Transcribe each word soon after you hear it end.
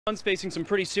One's facing some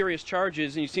pretty serious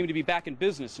charges, and you seem to be back in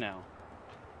business now.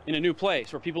 In a new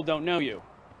place where people don't know you.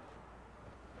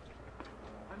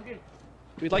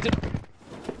 We'd like to...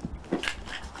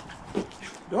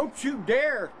 Don't you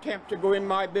dare attempt to go in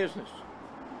my business.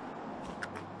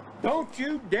 Don't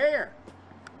you dare.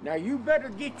 Now you better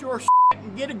get your shit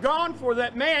and get it gone before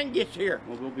that man gets here.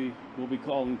 Well, we'll be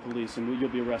calling police, and you'll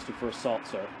be arrested for assault,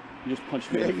 sir. You just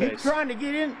punched me in the face. You're trying to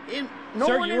get in. No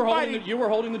sir, one you were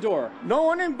holding the door. No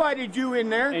one invited you in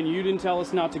there. And you didn't tell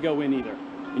us not to go in either.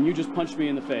 And you just punched me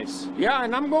in the face. Yeah,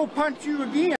 and I'm going to punch you again.